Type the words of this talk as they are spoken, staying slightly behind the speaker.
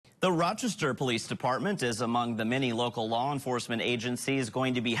The Rochester Police Department is among the many local law enforcement agencies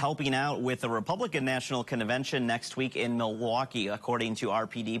going to be helping out with the Republican National Convention next week in Milwaukee. According to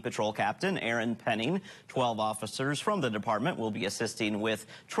RPD Patrol Captain Aaron Penning, 12 officers from the department will be assisting with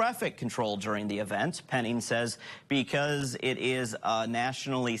traffic control during the event. Penning says because it is a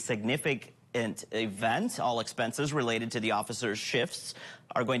nationally significant event, all expenses related to the officers' shifts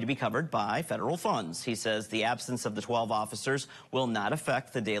are going to be covered by federal funds. He says the absence of the 12 officers will not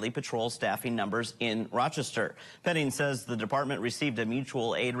affect the daily patrol staffing numbers in Rochester. Penning says the department received a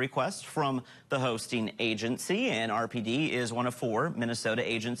mutual aid request from the hosting agency, and RPD is one of 4 Minnesota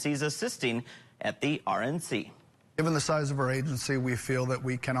agencies assisting at the RNC. Given the size of our agency, we feel that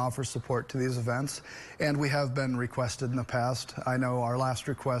we can offer support to these events, and we have been requested in the past. I know our last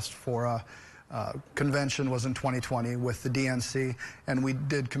request for a convention was in 2020 with the DNC, and we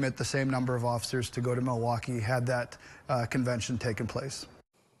did commit the same number of officers to go to Milwaukee had that convention taken place.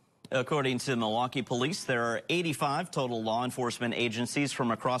 According to Milwaukee Police, there are 85 total law enforcement agencies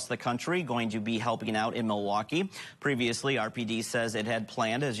from across the country going to be helping out in Milwaukee. Previously, RPD says it had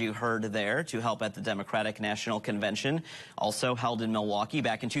planned, as you heard there, to help at the Democratic National Convention, also held in Milwaukee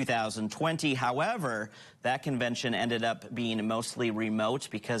back in 2020. However, that convention ended up being mostly remote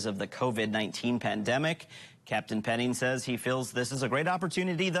because of the COVID-19 pandemic. Captain Penning says he feels this is a great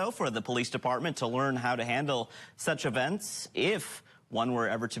opportunity, though, for the police department to learn how to handle such events if one were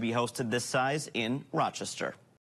ever to be hosted this size in Rochester.